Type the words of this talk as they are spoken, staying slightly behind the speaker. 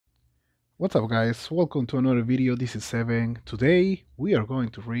What's up, guys? Welcome to another video. This is Seven. Today we are going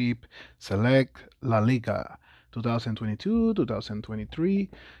to reap select La Liga 2022-2023.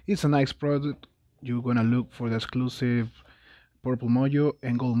 It's a nice product. You're gonna look for the exclusive Purple Mojo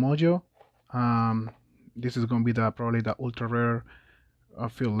and Gold Mojo. This is gonna be the probably the ultra rare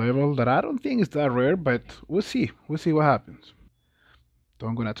field level that I don't think is that rare, but we'll see. We'll see what happens.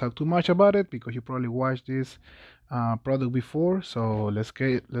 Don't gonna talk too much about it because you probably watched this product before. So let's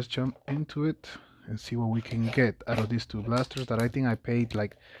jump into it and see what we can get out of these two blasters that I think I paid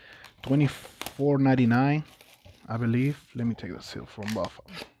like 24.99, I believe. Let me take the seal from Buffalo.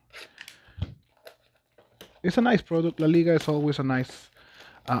 It's a nice product. La Liga is always a nice.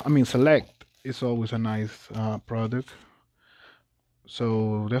 Select is always a nice product.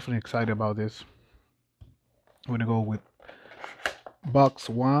 So definitely excited about this. I'm gonna go with box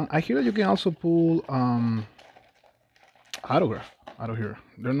one. I hear that you can also pull autograph out of here.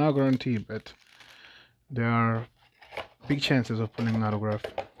 They're not guaranteed, but there are big chances of pulling an autograph.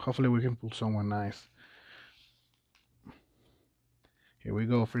 Hopefully we can pull someone nice. Here we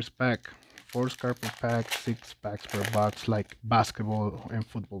go, first pack. 4 cards per pack, 6 packs per box, like basketball and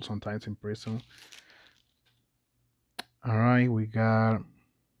football sometimes in prison. Alright, we got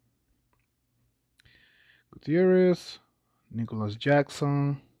Gutierrez, Nicholas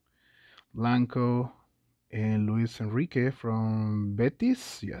Jackson, Blanco, and Luis Enrique from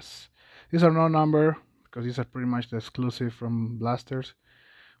Betis. Yes, these are no number because these are pretty much the exclusive from Blasters,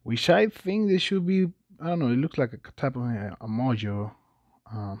 which I think they should be. I don't know. It looks like a type of a Mojo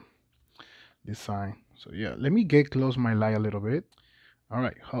design. So yeah, let me get close my light a little bit. All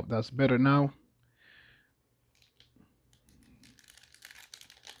right, hope that's better now.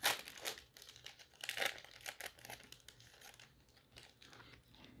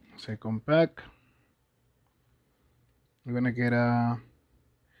 Second pack. We're gonna get a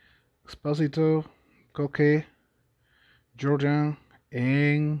Exposito, Coque, Jordan,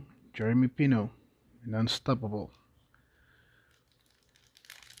 and Jeremy Pino, and Unstoppable.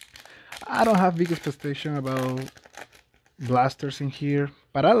 I don't have big expectation about blasters in here,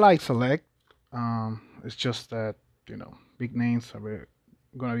 but I like select. It's just that big names are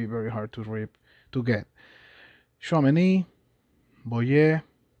gonna be very hard to rip to get. Chouameni, Boye,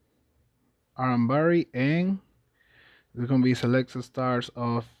 Arambari, and there's gonna be selected stars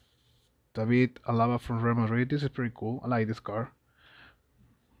of David Alaba from Real Madrid. This is pretty cool. I like this card.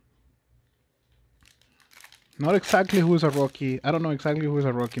 Not exactly who is a rookie. I don't know exactly who is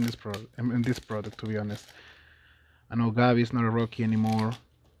a rookie in this product, to be honest. I know Gavi is not a rookie anymore.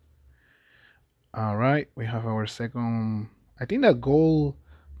 All right, we have our second. I think that gold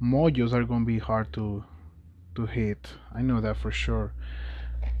mojos are gonna be hard to hit. I know that for sure.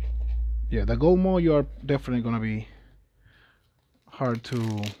 Yeah, the gold mojo are definitely gonna be hard to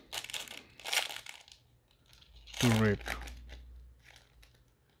rip.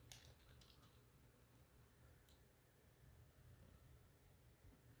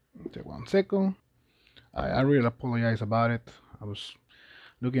 Take 1 second. I really apologize about it. I was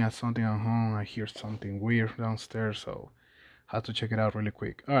looking at something at home. I hear something weird downstairs, so I had to check it out really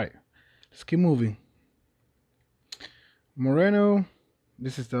quick. All right, let's keep moving. Moreno.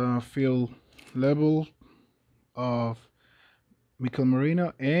 This is the field level of Mikel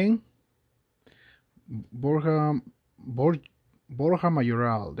Moreno and Borja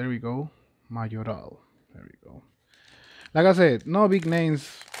Mayoral. There we go. Mayoral. There we go. Like I said, no big names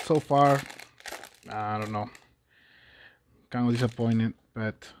so far. I don't know. Kind of disappointed,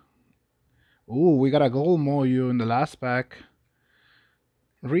 but ooh, we got a gold Moyo in the last pack.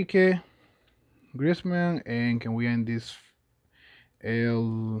 Enrique, Griezmann, and can we end this?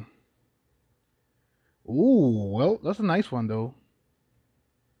 El. Ooh, well, that's a nice one though.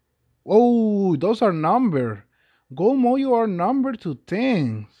 Oh, those are number. Gold Moyo are number to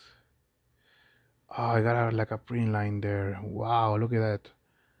 10s. Oh, I got like a print line there. Wow, look at that.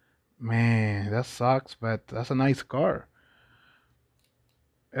 Man, that sucks, but that's a nice car.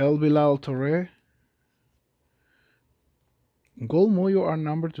 El Bilal Torre. Gold Moyo are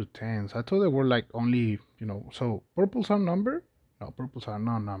number to 10s. I thought they were like only, so purples are number? No, purples are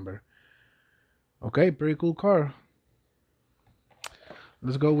not number. Okay, very cool car.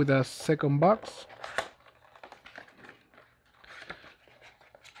 Let's go with the second box.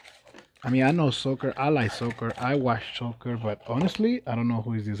 I mean, I know soccer. I like soccer. I watch soccer, but honestly, I don't know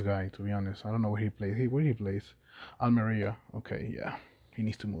who is this guy. To be honest, I don't know where he plays. Where he plays? Almeria. Okay, yeah, he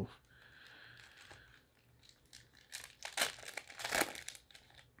needs to move.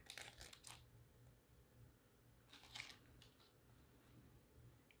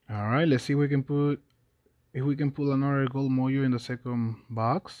 All right, let's see if we can pull another gold mojo in the second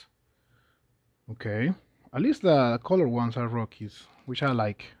box. Okay. At least the color ones are rookies, which I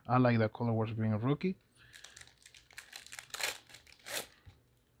like. I like the color ones being a rookie.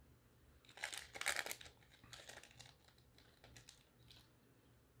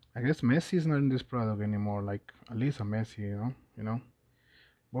 I guess Messi is not in this product anymore. Like at least a Messi,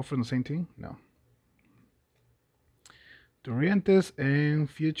 both from the same team. No. Torrientes and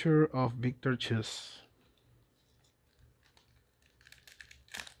future of Victor Chess.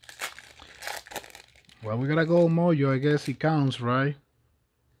 Well, we gotta go Mojo. I guess it counts, right?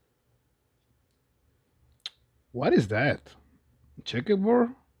 What is that?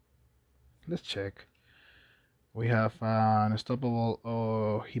 Checkerboard? Let's check. We have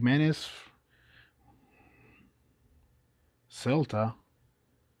unstoppable Jimenez, Celta.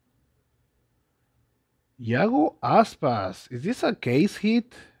 Iago Aspas. Is this a case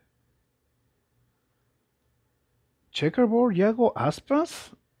hit? Checkerboard Iago Aspas?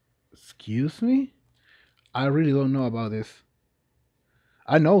 Excuse me? I really don't know about this.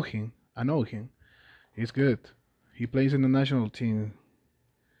 I know him. I know him. He's good. He plays in the national team.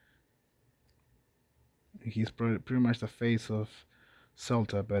 He's pretty much the face of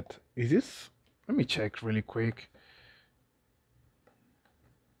Celta, but is this? Let me check really quick.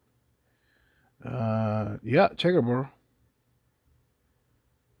 Yeah, checkerboard.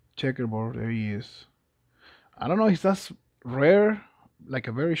 Checkerboard, there he is. I don't know if that's rare, like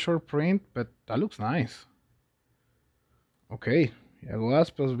a very short print, but that looks nice. Okay, Iago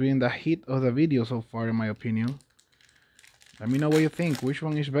Aspas being the hit of the video so far, in my opinion. Let me know what you think. Which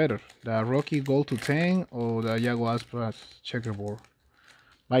one is better? The Rocky Gold to 10 or the Iago Aspas checkerboard?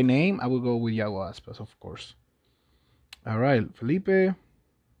 By name, I will go with Iago Aspas, of course. All right, Felipe,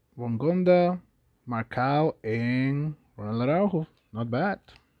 Bongonda, Marcao, and Ronald Araujo. Not bad.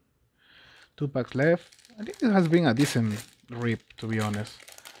 2 packs left. I think it has been a decent rip, to be honest.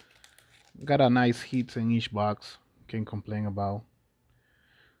 Got a nice hits in each box. Can't complain about.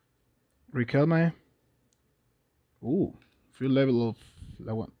 Riquelme. Ooh, few level of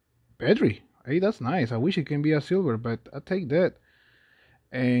that one. Pedri. Hey, that's nice. I wish it can be a silver, but I take that.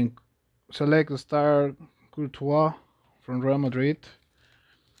 And select the star Courtois from Real Madrid.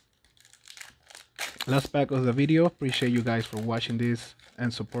 Last pack of the video. Appreciate you guys for watching this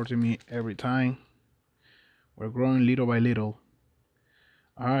and supporting me every time. We're growing little by little.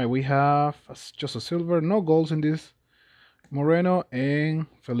 All right, we have just a silver, no golds in this. Moreno and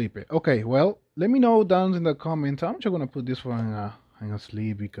Felipe. Okay, well, let me know down in the comments. I'm just gonna put this one in a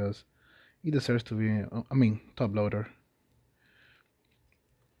sleeve because it deserves to be. Top loader.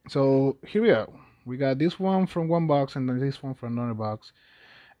 So here we are. We got this one from one box and then this one from another box.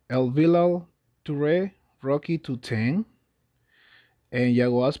 El Vilal Touré, Rocky to 10, and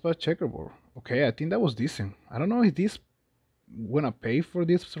Iago Aspas checkerboard. Okay, I think that was decent. I don't know if this gonna pay for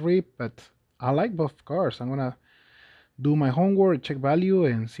this rip, but I like both cards. I'm gonna do my homework, check value,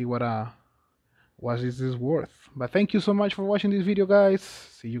 and see what is this worth. But thank you so much for watching this video, guys.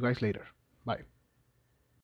 See you guys later.